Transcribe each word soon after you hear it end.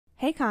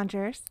Hey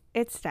Conjurers,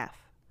 it's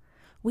Steph.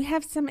 We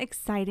have some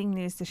exciting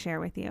news to share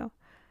with you.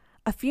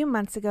 A few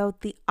months ago,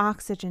 the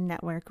Oxygen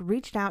Network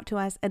reached out to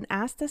us and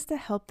asked us to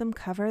help them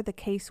cover the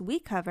case we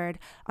covered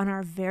on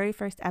our very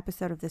first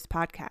episode of this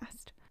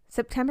podcast.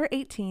 September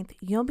 18th,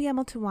 you'll be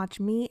able to watch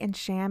me and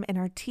Sham in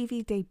our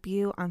TV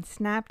debut on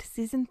Snapped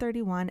Season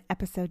 31,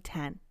 Episode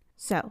 10.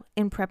 So,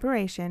 in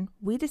preparation,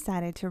 we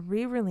decided to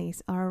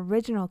re-release our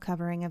original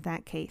covering of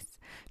that case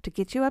to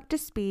get you up to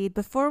speed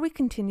before we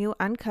continue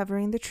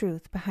uncovering the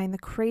truth behind the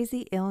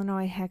crazy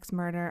Illinois hex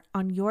murder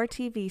on your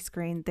TV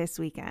screen this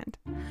weekend.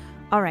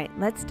 All right,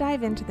 let's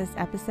dive into this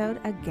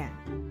episode again.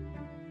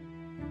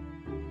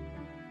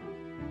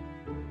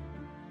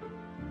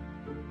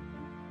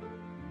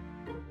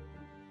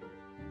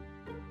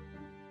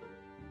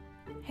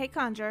 Hey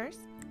Conjurers,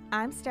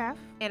 I'm Steph.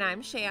 And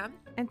I'm Sham.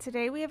 And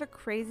today we have a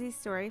crazy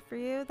story for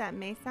you that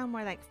may sound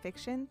more like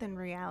fiction than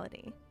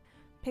reality.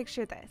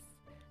 Picture this: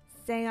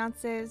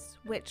 seances,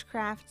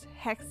 witchcraft,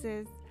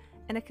 hexes,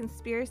 and a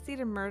conspiracy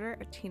to murder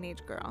a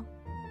teenage girl.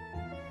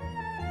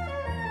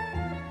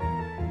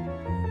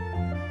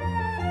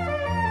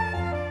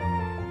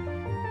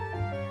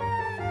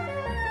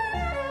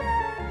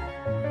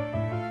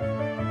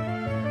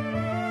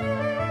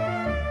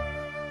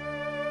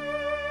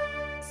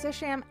 So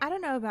Sham, I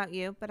don't know about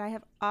you, but I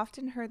have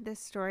often heard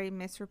this story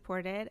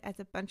misreported as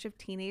a bunch of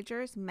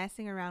teenagers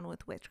messing around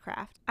with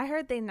witchcraft. I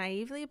heard they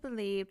naively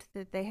believed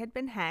that they had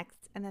been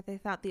hexed and that they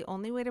thought the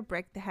only way to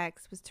break the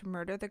hex was to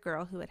murder the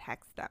girl who had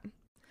hexed them.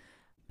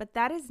 But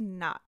that is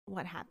not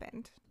what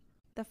happened.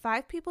 The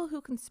 5 people who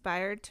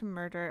conspired to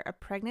murder a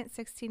pregnant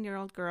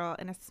 16-year-old girl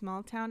in a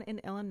small town in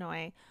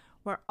Illinois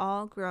were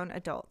all grown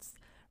adults,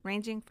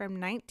 ranging from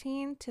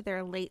 19 to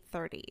their late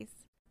 30s.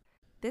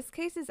 This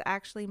case is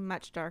actually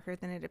much darker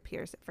than it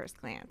appears at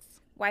first glance.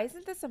 Why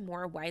isn't this a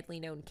more widely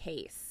known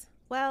case?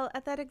 Well,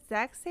 at that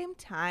exact same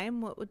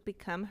time, what would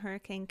become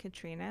Hurricane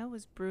Katrina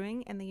was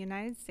brewing and the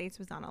United States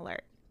was on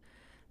alert.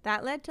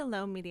 That led to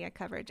low media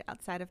coverage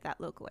outside of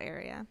that local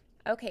area.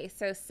 Okay,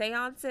 so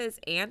seances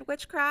and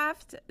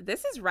witchcraft,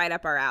 this is right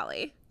up our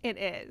alley. It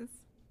is.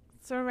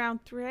 So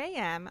around 3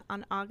 a.m.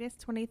 on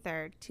August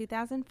 23rd,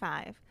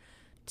 2005,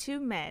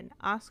 2 men,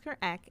 Oscar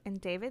Eck and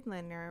David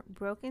Lindner,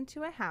 broke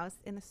into a house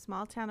in the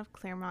small town of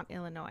Claremont,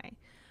 Illinois,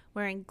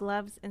 wearing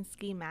gloves and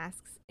ski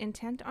masks,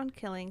 intent on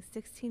killing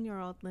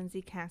 16-year-old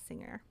Lindsay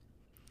Cassinger.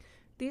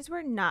 These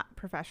were not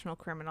professional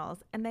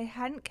criminals, and they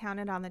hadn't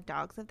counted on the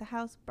dogs of the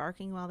house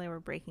barking while they were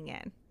breaking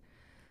in.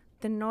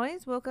 The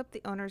noise woke up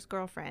the owner's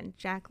girlfriend,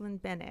 Jacqueline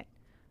Bennett.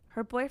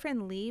 Her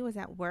boyfriend Lee was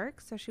at work,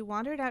 so she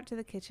wandered out to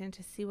the kitchen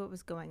to see what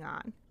was going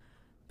on.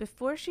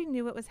 Before she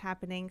knew what was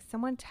happening,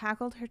 someone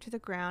tackled her to the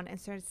ground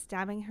and started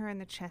stabbing her in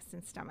the chest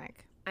and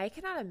stomach. I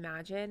cannot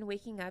imagine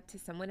waking up to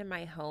someone in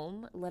my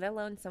home, let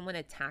alone someone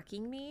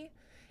attacking me.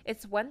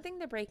 It's one thing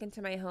to break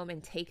into my home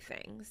and take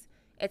things.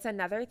 It's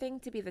another thing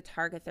to be the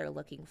target they're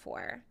looking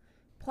for.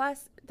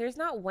 Plus, there's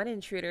not one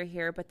intruder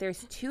here, but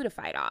there's 2 to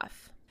fight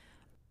off.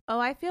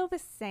 Oh, I feel the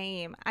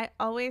same. I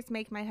always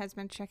make my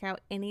husband check out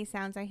any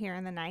sounds I hear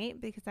in the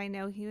night because I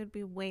know he would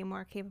be way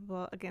more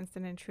capable against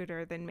an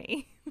intruder than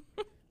me.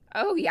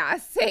 Oh yeah,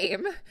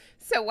 same.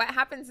 So what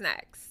happens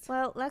next?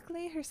 Well,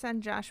 luckily her son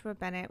Joshua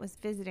Bennett was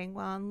visiting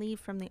while on leave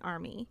from the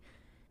army.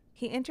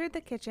 He entered the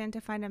kitchen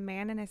to find a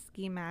man in a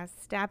ski mask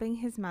stabbing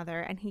his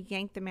mother, and he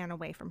yanked the man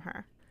away from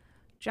her.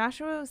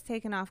 Joshua was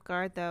taken off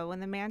guard, though,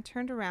 when the man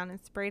turned around and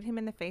sprayed him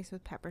in the face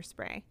with pepper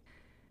spray.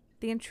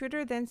 The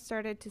intruder then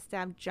started to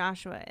stab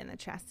Joshua in the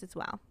chest as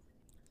well.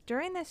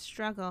 During this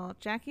struggle,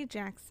 Jackie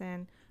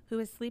Jackson, who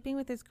was sleeping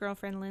with his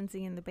girlfriend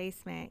Lindsay in the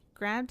basement,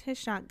 grabbed his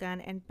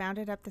shotgun and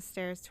bounded up the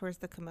stairs towards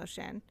the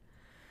commotion.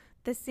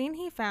 The scene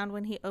he found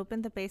when he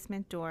opened the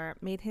basement door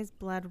made his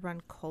blood run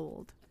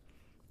cold.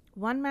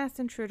 One masked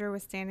intruder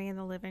was standing in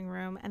the living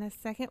room, and a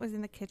second was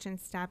in the kitchen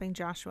stabbing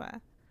Joshua.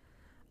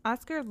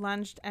 Oscar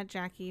lunged at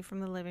Jackie from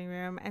the living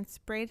room and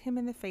sprayed him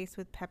in the face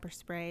with pepper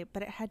spray,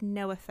 but it had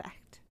no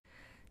effect.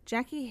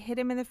 Jackie hit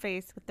him in the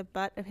face with the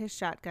butt of his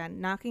shotgun,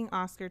 knocking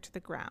Oscar to the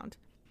ground.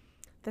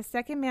 The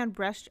second man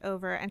rushed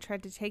over and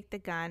tried to take the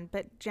gun,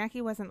 but Jackie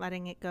wasn't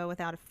letting it go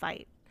without a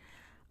fight.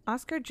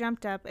 Oscar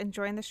jumped up and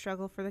joined the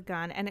struggle for the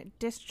gun, and it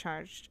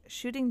discharged,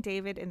 shooting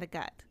David in the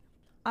gut.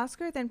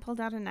 Oscar then pulled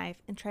out a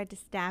knife and tried to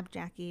stab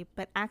Jackie,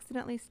 but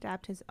accidentally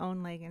stabbed his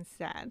own leg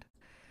instead.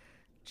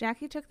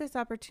 Jackie took this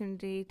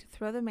opportunity to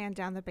throw the man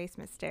down the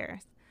basement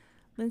stairs.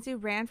 Lindsay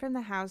ran from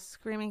the house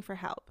screaming for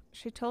help.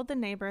 She told the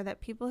neighbor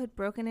that people had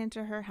broken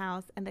into her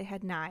house and they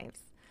had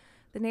knives.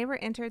 The neighbor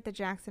entered the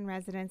Jackson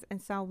residence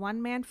and saw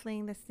one man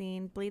fleeing the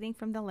scene, bleeding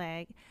from the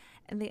leg,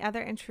 and the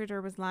other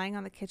intruder was lying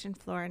on the kitchen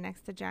floor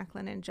next to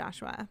Jacqueline and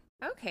Joshua.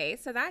 Okay,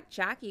 so that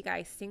Jackie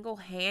guy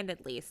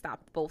single-handedly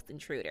stopped both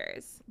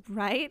intruders.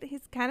 Right?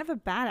 He's kind of a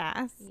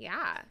badass.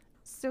 Yeah.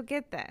 So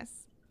get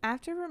this.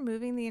 After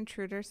removing the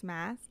intruder's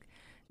mask,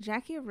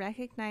 Jackie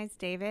recognized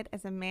David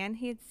as a man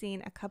he had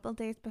seen a couple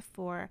days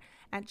before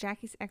at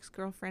Jackie's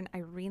ex-girlfriend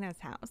Irina's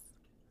house.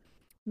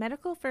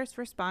 Medical first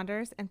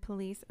responders and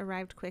police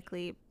arrived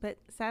quickly, but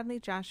sadly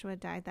Joshua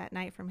died that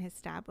night from his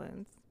stab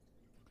wounds.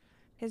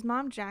 His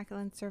mom,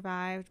 Jacqueline,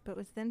 survived, but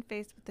was then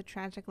faced with the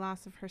tragic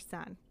loss of her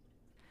son.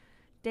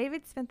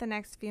 David spent the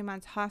next few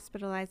months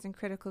hospitalized in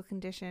critical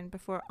condition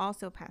before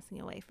also passing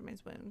away from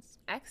his wounds.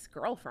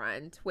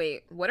 Ex-girlfriend.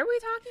 Wait, what are we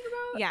talking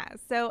about? Yeah,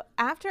 so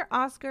after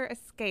Oscar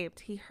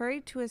escaped, he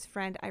hurried to his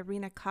friend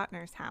Irina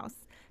Kotner's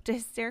house to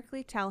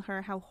hysterically tell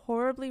her how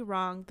horribly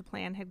wrong the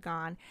plan had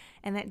gone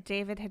and that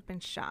David had been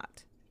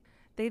shot.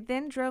 They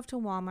then drove to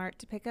Walmart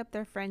to pick up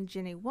their friend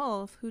Jenny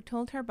Wolf, who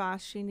told her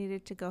boss she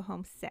needed to go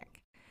home sick.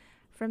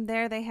 From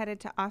there, they headed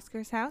to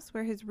Oscar's house,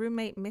 where his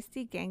roommate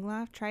Misty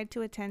Gangloff tried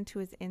to attend to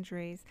his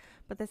injuries,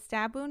 but the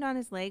stab wound on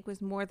his leg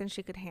was more than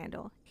she could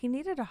handle. He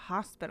needed a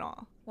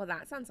hospital. Well,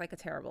 that sounds like a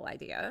terrible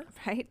idea.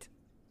 Right?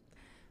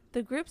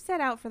 The group set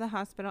out for the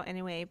hospital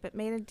anyway, but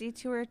made a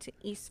detour to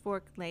East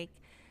Fork Lake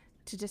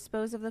to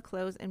dispose of the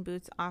clothes and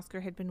boots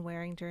Oscar had been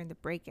wearing during the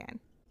break-in.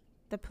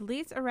 The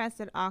police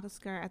arrested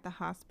Oscar at the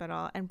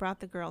hospital and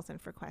brought the girls in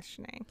for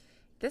questioning.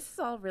 This is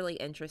all really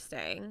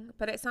interesting,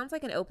 but it sounds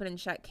like an open and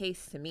shut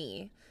case to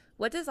me.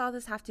 What does all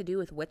this have to do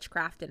with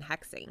witchcraft and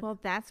hexing? Well,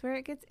 that's where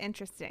it gets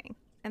interesting.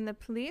 And the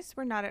police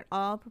were not at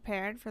all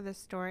prepared for the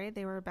story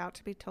they were about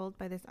to be told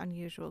by this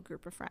unusual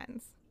group of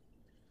friends.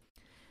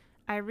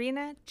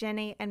 Irina,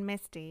 Jenny, and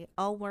Misty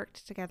all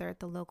worked together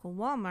at the local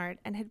Walmart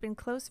and had been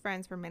close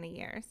friends for many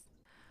years.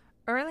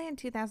 Early in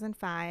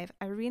 2005,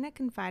 Irina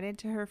confided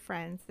to her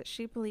friends that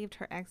she believed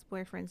her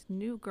ex-boyfriend's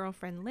new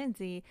girlfriend,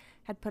 Lindsay,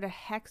 had put a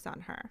hex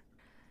on her.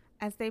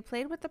 As they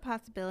played with the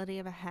possibility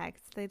of a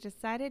hex, they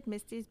decided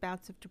Misty's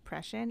bouts of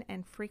depression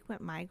and frequent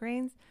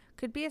migraines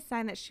could be a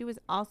sign that she was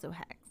also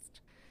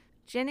hexed.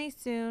 Jenny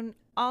soon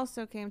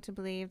also came to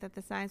believe that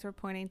the signs were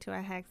pointing to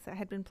a hex that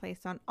had been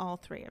placed on all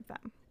three of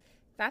them.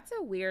 That's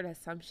a weird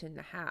assumption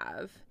to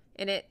have,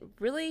 and it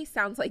really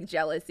sounds like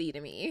jealousy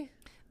to me.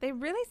 They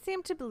really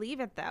seemed to believe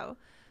it, though.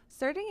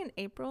 Starting in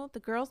April, the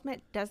girls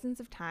met dozens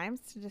of times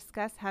to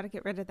discuss how to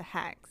get rid of the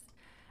hex.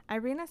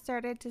 Irina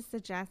started to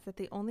suggest that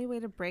the only way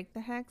to break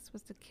the hex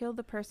was to kill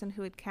the person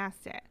who had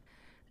cast it.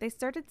 They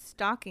started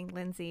stalking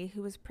Lindsay,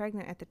 who was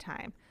pregnant at the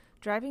time,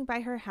 driving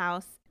by her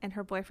house and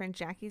her boyfriend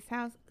Jackie's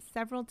house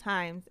several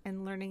times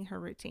and learning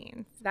her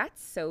routines.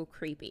 That's so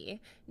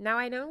creepy. Now,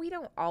 I know we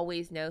don't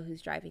always know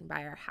who's driving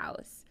by our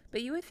house,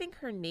 but you would think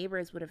her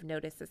neighbors would have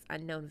noticed this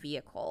unknown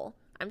vehicle.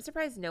 I'm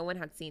surprised no one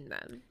had seen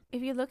them.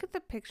 If you look at the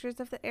pictures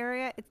of the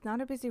area, it's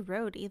not a busy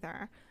road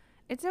either.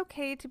 It's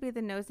okay to be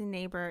the nosy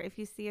neighbor if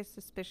you see a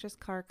suspicious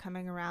car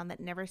coming around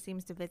that never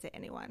seems to visit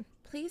anyone.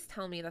 Please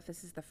tell me that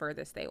this is the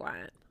furthest they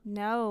went.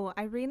 No,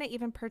 Irina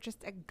even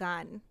purchased a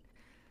gun.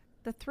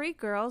 The three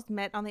girls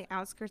met on the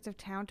outskirts of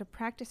town to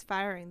practice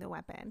firing the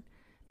weapon.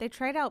 They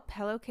tried out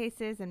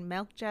pillowcases and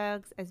milk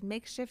jugs as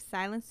makeshift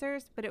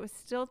silencers, but it was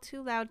still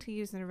too loud to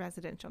use in a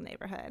residential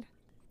neighborhood.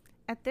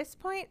 At this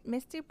point,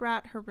 Misty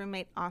brought her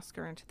roommate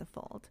Oscar into the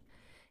fold.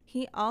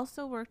 He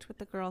also worked with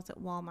the girls at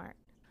Walmart.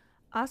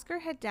 Oscar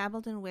had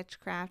dabbled in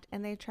witchcraft,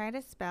 and they tried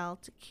a spell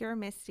to cure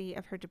Misty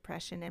of her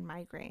depression and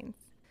migraines.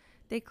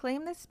 They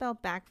claimed the spell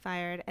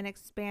backfired and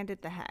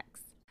expanded the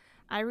hex.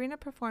 Irina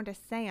performed a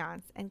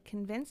seance and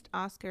convinced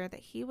Oscar that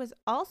he was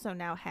also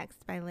now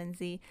hexed by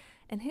Lindsay,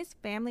 and his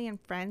family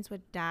and friends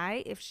would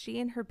die if she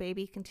and her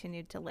baby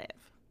continued to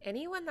live.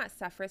 Anyone that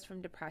suffers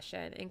from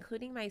depression,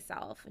 including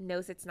myself,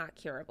 knows it's not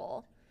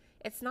curable.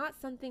 It's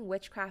not something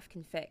witchcraft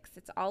can fix.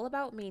 It's all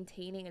about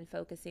maintaining and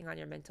focusing on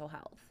your mental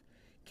health.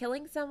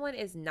 Killing someone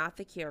is not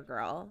the cure,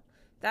 girl.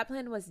 That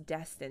plan was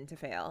destined to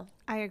fail.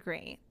 I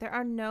agree. There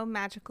are no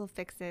magical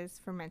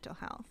fixes for mental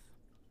health.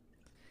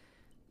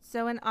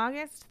 So in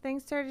August,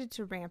 things started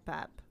to ramp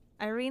up.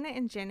 Irina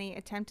and Jenny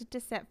attempted to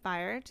set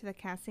fire to the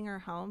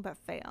Cassinger home but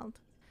failed.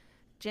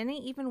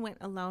 Jenny even went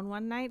alone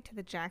one night to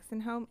the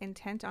Jackson home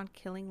intent on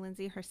killing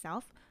Lindsay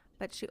herself,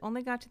 but she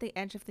only got to the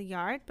edge of the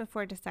yard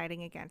before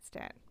deciding against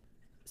it.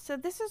 So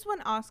this is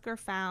when Oscar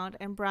found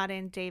and brought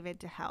in David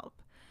to help.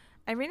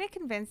 Irina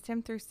convinced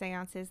him through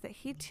seances that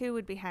he too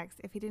would be hexed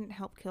if he didn't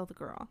help kill the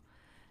girl.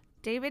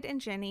 David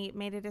and Jenny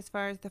made it as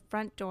far as the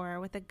front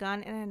door with a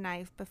gun and a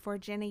knife before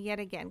Jenny yet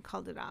again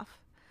called it off.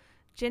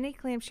 Jenny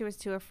claimed she was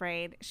too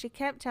afraid. She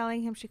kept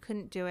telling him she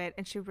couldn't do it,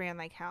 and she ran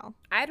like hell.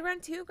 I'd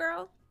run too,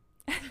 girl.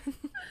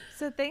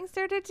 So things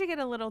started to get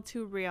a little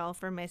too real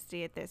for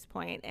Misty at this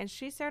point, and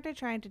she started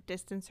trying to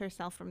distance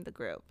herself from the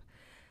group.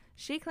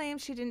 She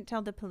claimed she didn't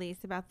tell the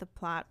police about the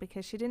plot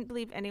because she didn't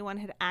believe anyone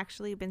had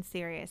actually been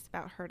serious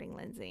about hurting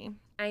Lindsay.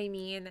 I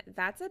mean,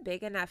 that's a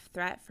big enough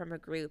threat from a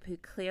group who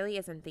clearly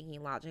isn't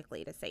thinking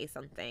logically to say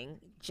something,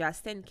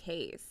 just in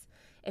case.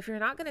 If you're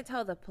not going to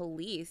tell the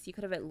police, you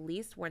could have at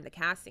least warned the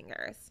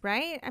Cassingers.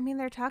 Right? I mean,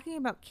 they're talking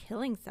about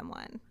killing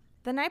someone.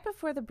 The night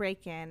before the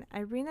break-in,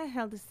 Irina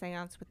held a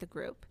seance with the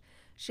group.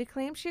 She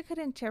claimed she could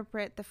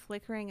interpret the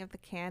flickering of the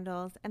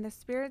candles, and the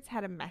spirits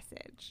had a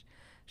message.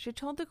 She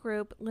told the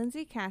group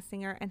Lindsay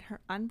Cassinger and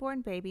her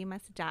unborn baby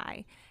must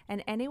die,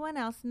 and anyone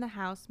else in the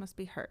house must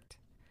be hurt.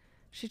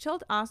 She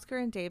told Oscar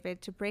and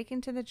David to break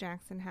into the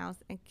Jackson house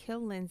and kill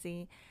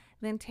Lindsay,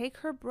 then take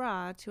her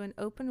bra to an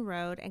open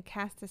road and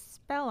cast a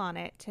spell on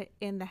it to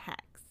end the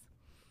hex.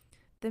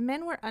 The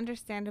men were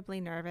understandably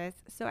nervous,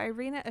 so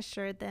Irina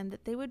assured them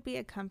that they would be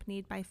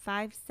accompanied by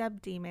 5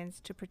 sub-demons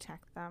to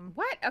protect them.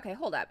 What? Okay,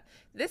 hold up.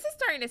 This is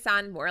starting to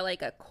sound more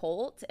like a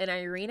cult, and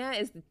Irina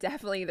is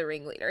definitely the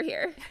ringleader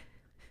here.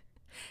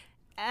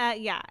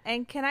 Yeah,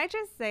 and can I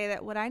just say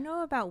that what I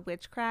know about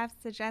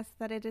witchcraft suggests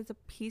that it is a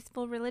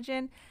peaceful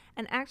religion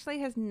and actually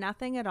has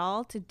nothing at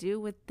all to do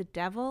with the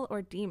devil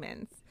or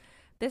demons.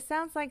 This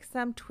sounds like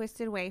some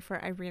twisted way for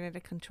Irina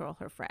to control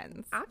her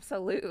friends.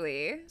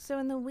 Absolutely. So,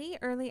 in the wee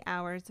early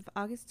hours of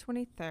August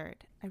 23rd,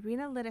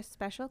 Irina lit a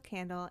special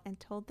candle and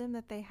told them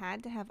that they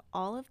had to have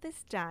all of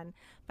this done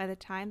by the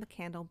time the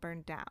candle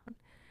burned down.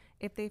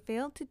 If they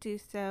failed to do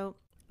so,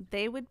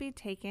 they would be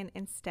taken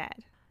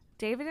instead.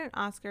 David and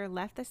Oscar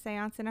left the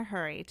seance in a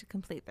hurry to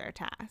complete their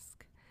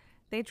task.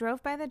 They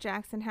drove by the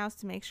Jackson house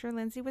to make sure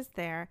Lindsay was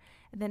there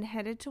and then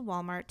headed to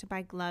Walmart to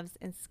buy gloves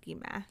and ski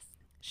masks.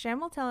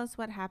 Shem will tell us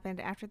what happened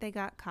after they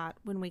got caught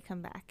when we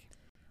come back.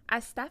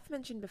 As Steph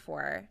mentioned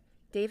before,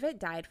 David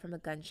died from a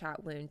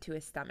gunshot wound to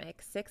his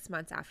stomach 6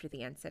 months after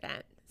the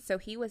incident, so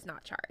he was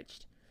not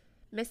charged.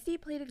 Misty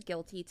pleaded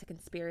guilty to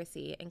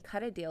conspiracy and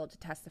cut a deal to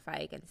testify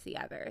against the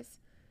others.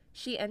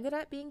 She ended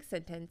up being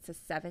sentenced to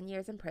 7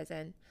 years in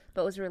prison,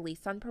 but was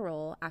released on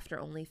parole after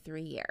only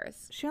 3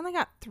 years. She only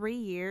got 3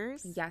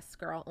 years? Yes,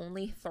 girl,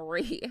 only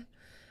 3.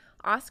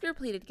 Oscar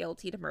pleaded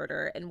guilty to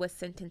murder and was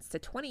sentenced to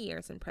 20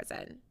 years in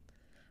prison.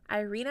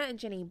 Irina and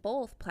Jenny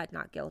both pled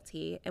not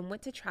guilty and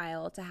went to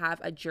trial to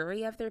have a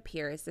jury of their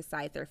peers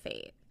decide their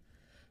fate.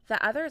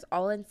 The others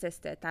all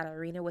insisted that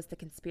Irina was the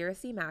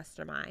conspiracy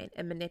mastermind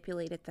and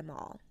manipulated them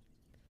all.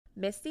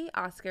 Misty,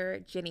 Oscar,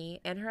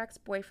 Jenny, and her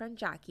ex-boyfriend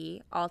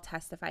Jackie all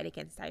testified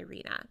against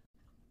Irina.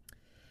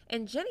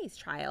 In Jenny's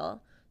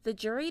trial, the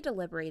jury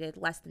deliberated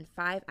less than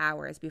 5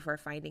 hours before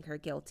finding her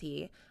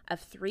guilty of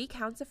 3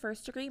 counts of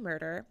first-degree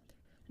murder,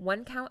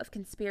 1 count of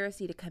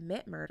conspiracy to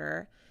commit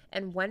murder,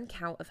 and 1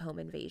 count of home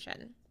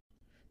invasion.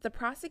 The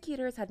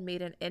prosecutors had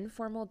made an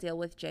informal deal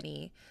with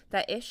Jenny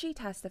that if she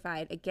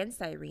testified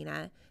against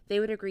Irina, they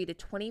would agree to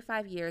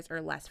 25 years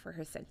or less for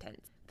her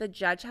sentence. The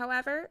judge,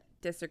 however,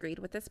 disagreed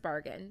with this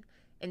bargain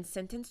and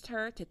sentenced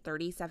her to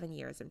 37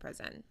 years in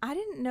prison. I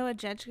didn't know a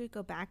judge could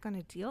go back on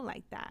a deal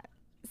like that.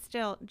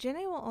 Still,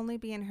 Jenny will only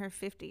be in her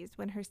 50s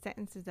when her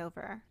sentence is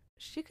over.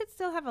 She could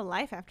still have a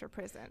life after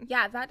prison.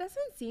 Yeah, that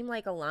doesn't seem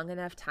like a long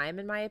enough time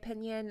in my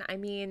opinion. I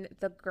mean,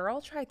 the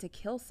girl tried to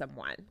kill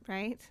someone.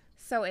 Right?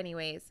 So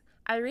anyways,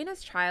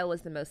 Irina's trial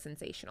was the most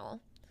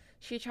sensational.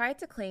 She tried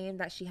to claim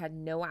that she had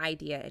no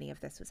idea any of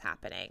this was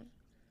happening.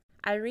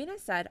 Irina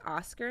said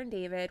Oscar and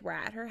David were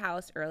at her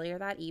house earlier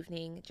that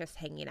evening just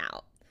hanging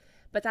out,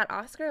 but that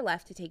Oscar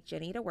left to take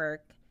Jenny to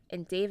work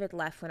and David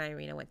left when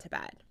Irina went to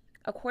bed.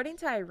 According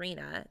to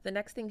Irina, the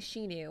next thing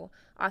she knew,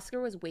 Oscar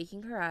was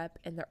waking her up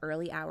in the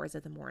early hours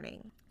of the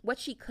morning. What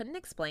she couldn't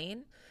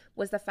explain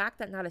was the fact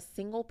that not a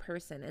single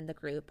person in the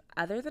group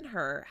other than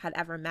her had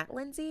ever met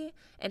Lindsay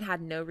and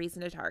had no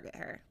reason to target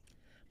her.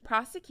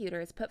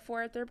 Prosecutors put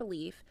forward their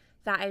belief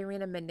that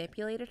Irina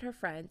manipulated her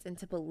friends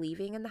into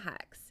believing in the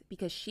hex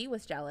because she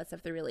was jealous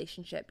of the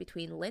relationship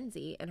between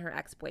Lindsay and her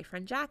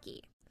ex-boyfriend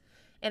Jackie.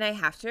 And I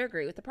have to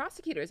agree with the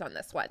prosecutors on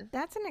this one.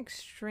 That's an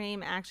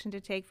extreme action to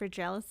take for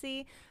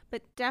jealousy,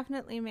 but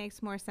definitely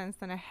makes more sense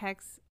than a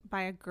hex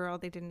by a girl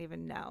they didn't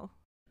even know.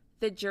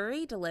 The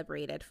jury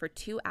deliberated for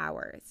 2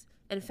 hours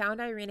and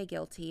found Irina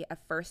guilty of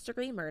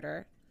first-degree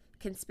murder,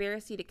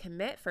 conspiracy to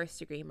commit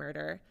first-degree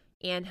murder,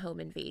 and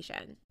home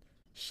invasion.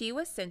 She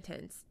was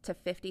sentenced to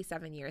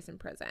 57 years in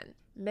prison.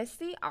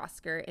 Misty,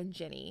 Oscar, and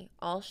Jenny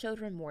all showed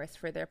remorse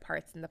for their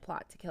parts in the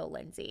plot to kill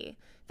Lindsay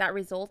that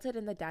resulted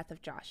in the death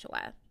of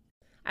Joshua.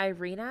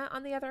 Irina,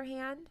 on the other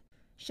hand,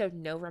 showed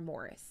no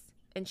remorse,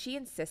 and she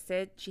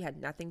insisted she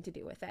had nothing to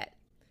do with it.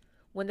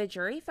 When the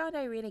jury found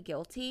Irina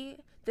guilty,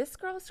 this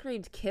girl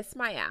screamed, "Kiss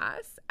my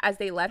ass," as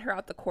they led her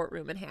out the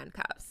courtroom in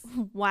handcuffs.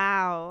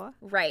 Wow.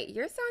 Right,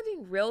 you're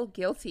sounding real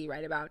guilty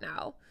right about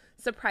now.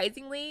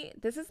 Surprisingly,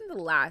 this isn't the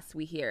last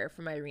we hear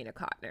from Irina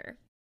Kotner.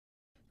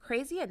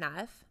 Crazy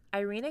enough,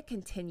 Irina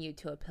continued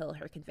to appeal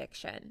her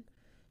conviction.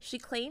 She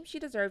claimed she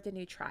deserved a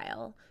new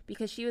trial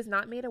because she was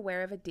not made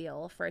aware of a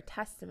deal for a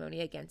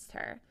testimony against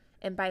her,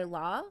 and by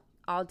law,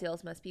 all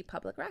deals must be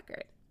public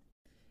record.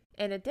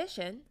 In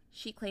addition,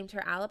 she claimed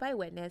her alibi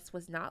witness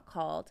was not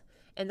called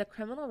and the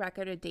criminal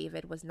record of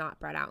David was not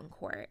brought out in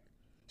court.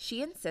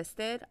 She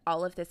insisted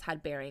all of this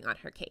had bearing on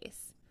her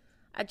case.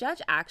 A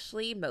judge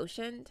actually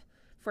motioned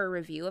for a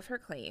review of her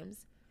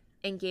claims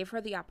and gave her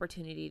the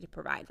opportunity to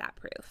provide that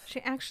proof. She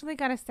actually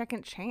got a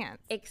second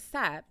chance.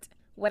 Except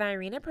what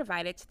Irina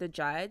provided to the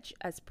judge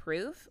as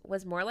proof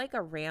was more like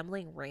a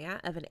rambling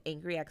rant of an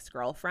angry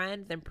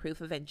ex-girlfriend than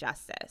proof of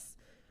injustice,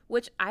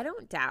 which I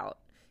don't doubt.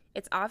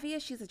 It's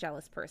obvious she's a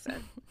jealous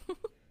person.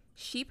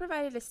 She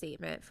provided a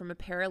statement from a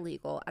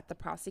paralegal at the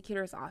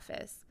prosecutor's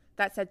office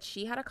that said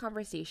she had a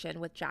conversation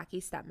with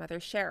Jackie's stepmother,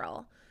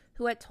 Cheryl,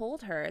 who had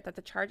told her that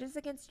the charges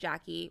against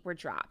Jackie were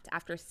dropped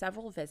after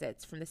several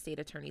visits from the state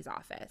attorney's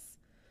office.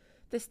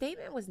 The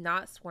statement was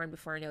not sworn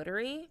before a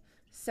notary,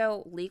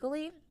 so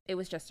legally, it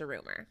was just a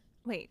rumor.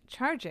 Wait,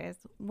 charges?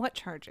 What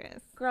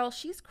charges? Girl,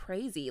 she's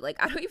crazy.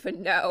 Like, I don't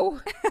even know.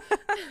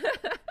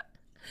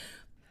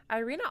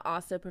 Irina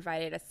also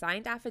provided a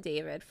signed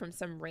affidavit from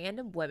some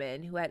random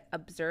woman who had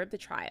observed the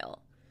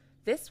trial.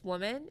 This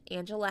woman,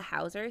 Angela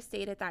Hauser,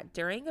 stated that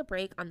during a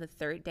break on the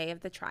third day of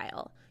the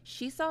trial,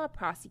 she saw a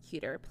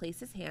prosecutor place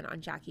his hand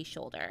on Jackie's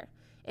shoulder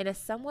in a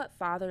somewhat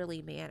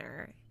fatherly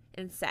manner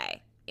and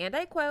say, and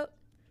I quote,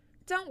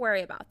 "Don't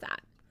worry about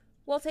that.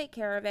 We'll take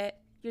care of it.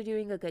 You're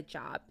doing a good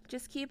job.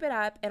 Just keep it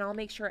up and I'll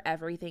make sure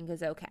everything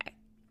is okay."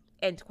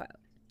 End quote.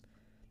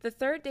 The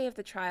third day of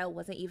the trial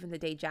wasn't even the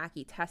day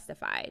Jackie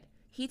testified.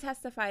 He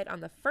testified on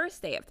the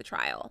first day of the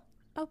trial.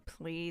 Oh,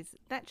 please.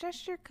 That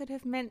gesture could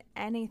have meant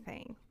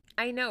anything.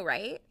 I know,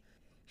 right?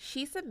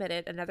 She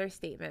submitted another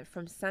statement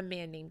from some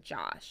man named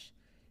Josh,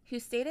 who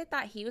stated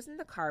that he was in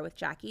the car with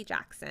Jackie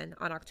Jackson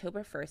on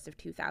October 1st of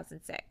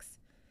 2006,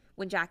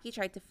 when Jackie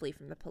tried to flee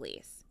from the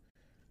police.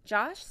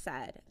 Josh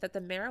said that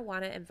the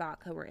marijuana and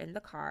vodka were in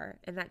the car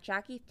and that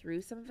Jackie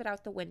threw some of it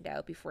out the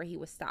window before he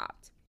was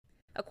stopped.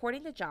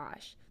 According to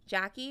Josh,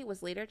 Jackie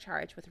was later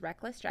charged with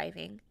reckless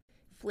driving,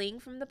 fleeing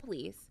from the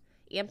police,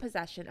 and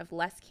possession of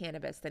less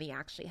cannabis than he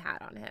actually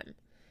had on him,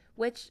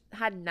 which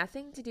had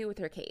nothing to do with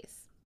her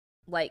case.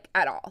 Like,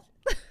 at all.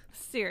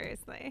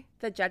 Seriously.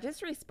 The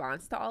judge's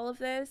response to all of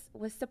this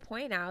was to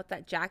point out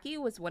that Jackie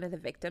was one of the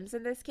victims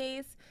in this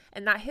case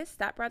and that his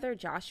stepbrother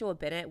Joshua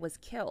Bennett was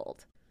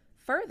killed.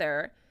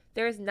 Further,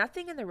 there is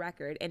nothing in the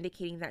record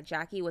indicating that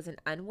Jackie was an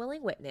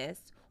unwilling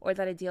witness or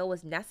that a deal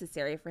was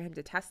necessary for him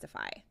to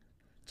testify.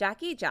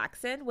 Jackie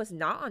Jackson was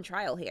not on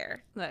trial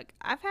here. Look,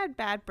 I've had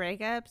bad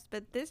breakups,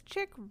 but this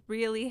chick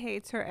really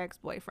hates her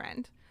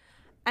ex-boyfriend.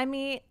 I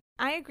mean,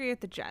 I agree with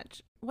the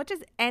judge. What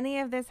does any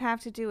of this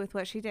have to do with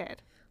what she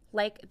did?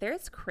 Like,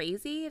 there's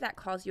crazy that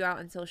calls you out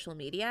on social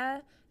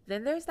media.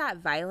 Then there's that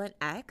violent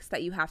ex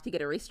that you have to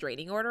get a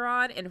restraining order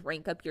on and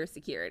rank up your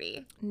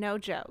security. No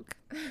joke.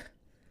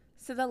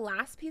 So the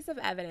last piece of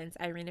evidence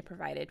Irina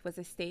provided was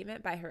a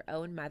statement by her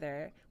own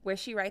mother where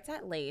she writes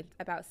at length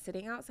about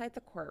sitting outside the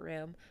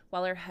courtroom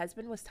while her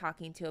husband was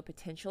talking to a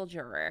potential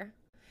juror.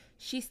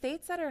 She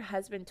states that her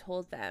husband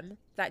told them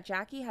that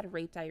Jackie had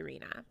raped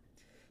Irina.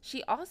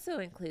 She also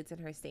includes in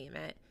her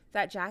statement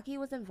that Jackie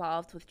was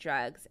involved with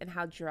drugs and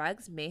how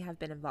drugs may have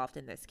been involved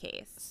in this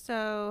case.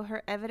 So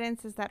her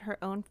evidence is that her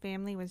own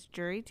family was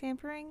jury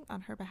tampering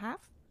on her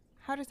behalf?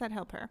 How does that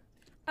help her?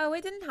 Oh,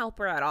 it didn't help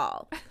her at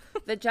all.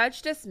 The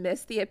judge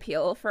dismissed the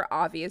appeal for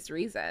obvious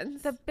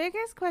reasons. The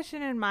biggest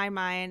question in my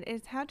mind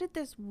is how did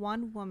this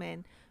one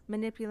woman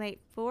manipulate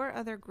 4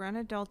 other grown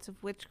adults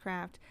of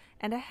witchcraft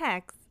and a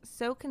hex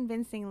so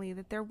convincingly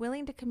that they're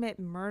willing to commit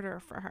murder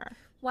for her?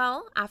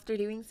 Well, after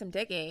doing some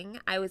digging,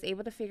 I was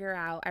able to figure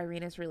out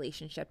Irina's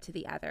relationship to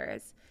the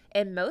others,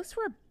 and most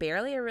were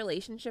barely a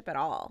relationship at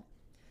all.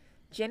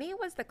 Jenny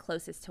was the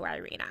closest to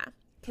Irina,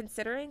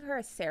 considering her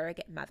a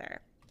surrogate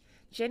mother.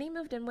 Jenny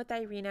moved in with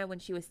Irina when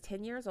she was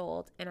 10 years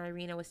old and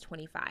Irina was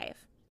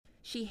 25.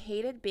 She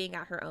hated being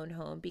at her own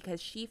home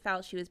because she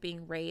felt she was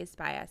being raised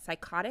by a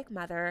psychotic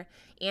mother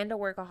and a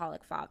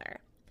workaholic father.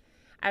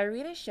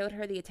 Irina showed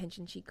her the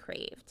attention she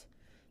craved.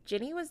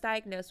 Jenny was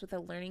diagnosed with a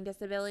learning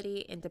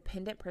disability and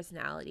dependent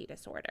personality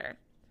disorder.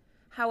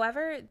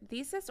 However,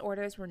 these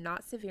disorders were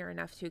not severe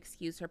enough to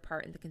excuse her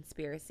part in the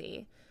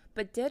conspiracy,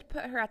 but did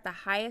put her at the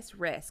highest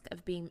risk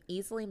of being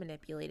easily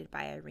manipulated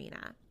by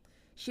Irina.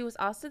 She was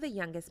also the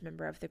youngest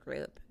member of the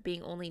group,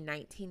 being only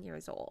 19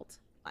 years old.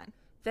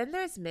 Then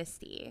there's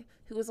Misty,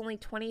 who was only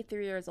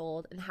 23 years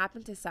old and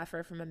happened to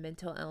suffer from a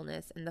mental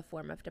illness in the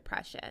form of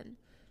depression.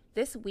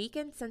 This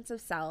weakened sense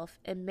of self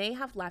and may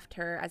have left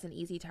her as an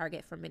easy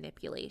target for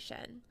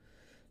manipulation.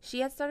 She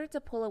had started to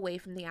pull away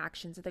from the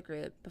actions of the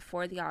group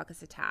before the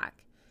August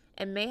attack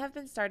and may have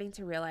been starting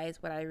to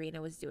realize what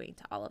Irina was doing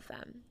to all of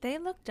them. They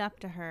looked up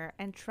to her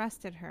and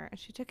trusted her, and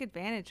she took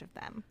advantage of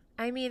them.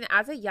 I mean,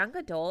 as a young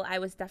adult, I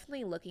was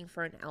definitely looking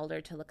for an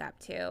elder to look up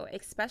to,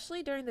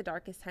 especially during the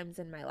darkest times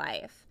in my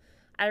life.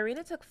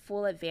 Irina took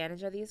full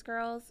advantage of these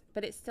girls,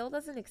 but it still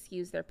doesn't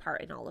excuse their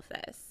part in all of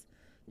this.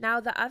 Now,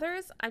 the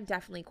others, I'm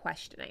definitely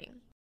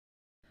questioning.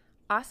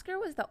 Oscar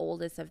was the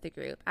oldest of the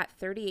group at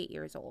 38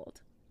 years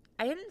old.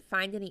 I didn't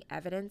find any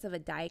evidence of a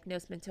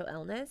diagnosed mental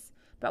illness,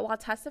 but while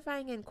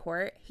testifying in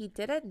court, he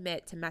did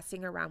admit to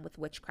messing around with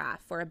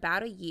witchcraft for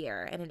about a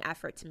year in an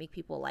effort to make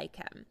people like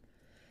him.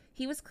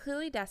 He was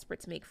clearly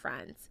desperate to make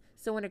friends,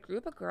 so when a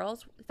group of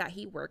girls that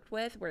he worked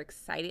with were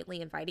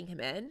excitedly inviting him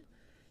in,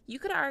 you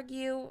could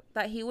argue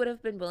that he would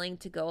have been willing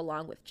to go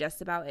along with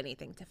just about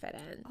anything to fit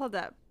in. Hold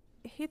up.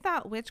 He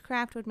thought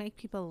witchcraft would make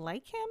people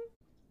like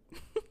him?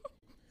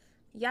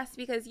 Yes,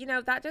 because,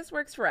 that just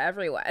works for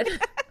everyone.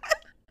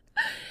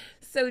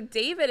 So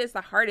David is the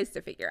hardest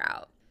to figure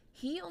out.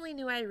 He only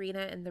knew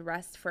Irina and the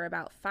rest for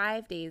about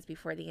 5 days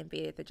before they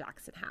invaded the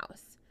Jackson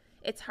house.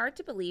 It's hard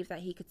to believe that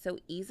he could so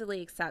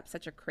easily accept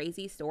such a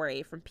crazy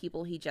story from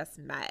people he just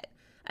met,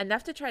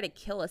 enough to try to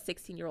kill a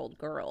 16-year-old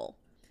girl.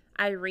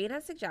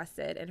 Irina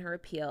suggested in her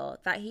appeal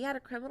that he had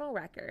a criminal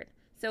record,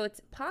 so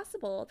it's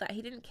possible that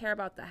he didn't care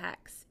about the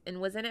hex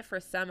and was in it for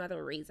some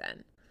other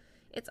reason.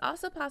 It's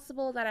also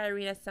possible that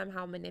Irina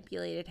somehow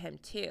manipulated him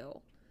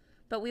too.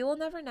 But we will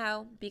never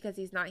know because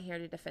he's not here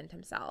to defend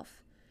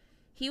himself.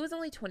 He was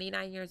only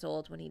 29 years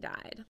old when he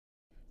died.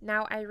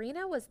 Now,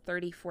 Irina was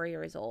 34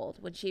 years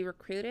old when she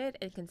recruited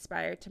and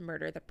conspired to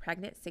murder the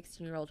pregnant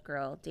 16-year-old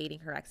girl dating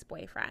her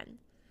ex-boyfriend.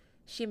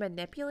 She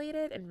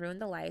manipulated and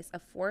ruined the lives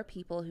of 4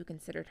 people who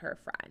considered her a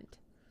friend.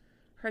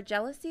 Her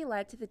jealousy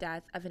led to the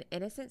death of an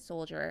innocent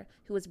soldier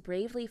who was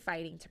bravely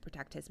fighting to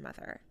protect his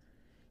mother.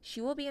 She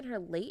will be in her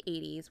late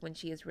 80s when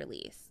she is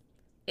released,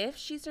 if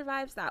she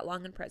survives that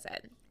long in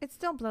prison. It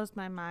still blows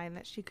my mind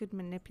that she could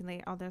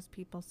manipulate all those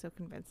people so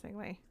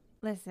convincingly.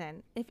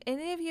 Listen, if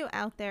any of you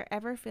out there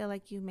ever feel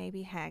like you may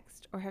be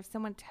hexed or have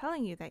someone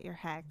telling you that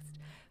you're hexed,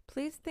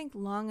 please think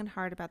long and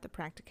hard about the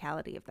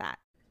practicality of that.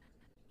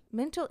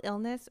 Mental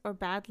illness or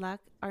bad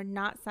luck are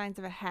not signs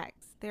of a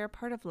hex. They are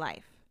part of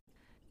life.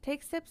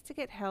 Take steps to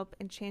get help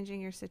in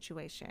changing your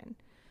situation.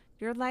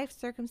 Your life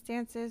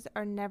circumstances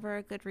are never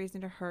a good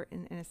reason to hurt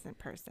an innocent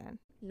person.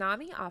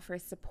 NAMI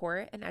offers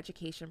support and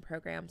education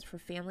programs for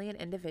family and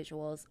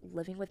individuals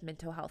living with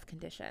mental health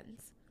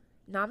conditions.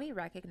 NAMI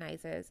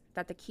recognizes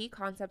that the key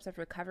concepts of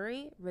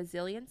recovery,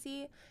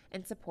 resiliency,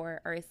 and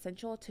support are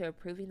essential to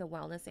improving the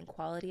wellness and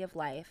quality of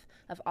life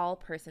of all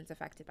persons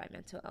affected by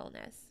mental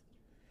illness.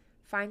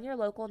 Find your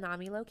local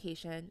NAMI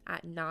location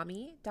at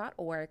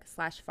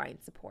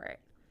nami.org/findsupport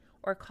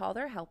or call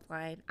their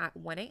helpline at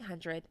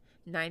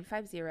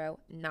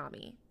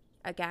 1-800-950-NAMI.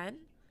 Again,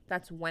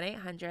 that's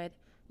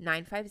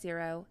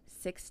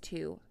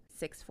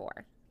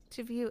 1-800-950-6264.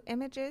 To view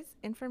images,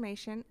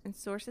 information, and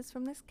sources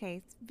from this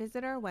case,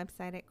 visit our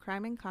website at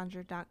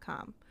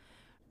crimeandconjure.com.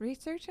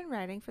 Research and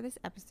writing for this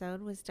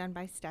episode was done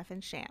by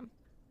Stefan Sham.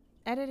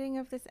 Editing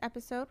of this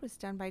episode was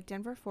done by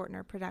Denver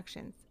Fortner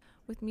Productions,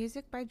 with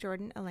music by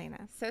Jordan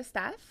Elena. So,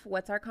 Steph,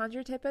 what's our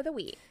conjure tip of the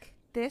week?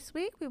 This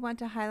week, we want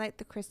to highlight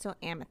the crystal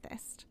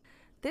amethyst.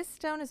 This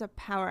stone is a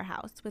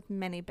powerhouse with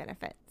many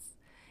benefits.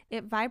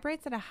 It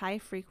vibrates at a high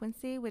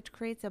frequency, which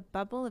creates a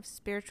bubble of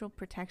spiritual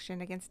protection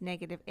against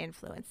negative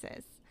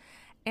influences.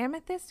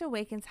 Amethyst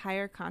awakens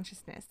higher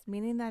consciousness,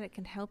 meaning that it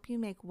can help you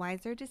make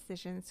wiser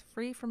decisions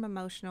free from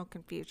emotional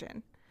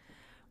confusion.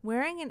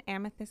 Wearing an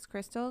amethyst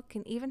crystal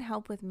can even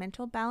help with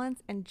mental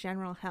balance and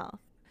general health.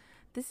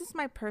 This is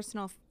my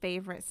personal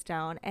favorite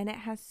stone, and it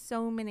has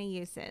so many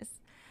uses.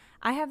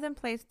 I have them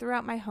placed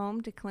throughout my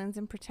home to cleanse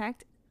and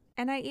protect,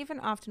 and I even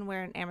often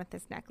wear an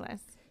amethyst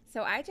necklace.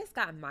 So I just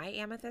got my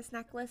amethyst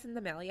necklace in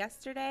the mail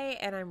yesterday,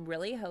 and I'm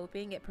really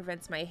hoping it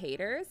prevents my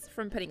haters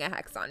from putting a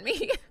hex on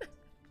me.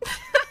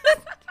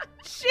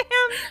 Sham!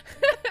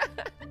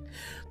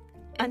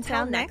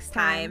 Until next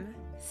time,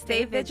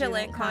 stay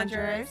vigilant,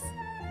 conjurers.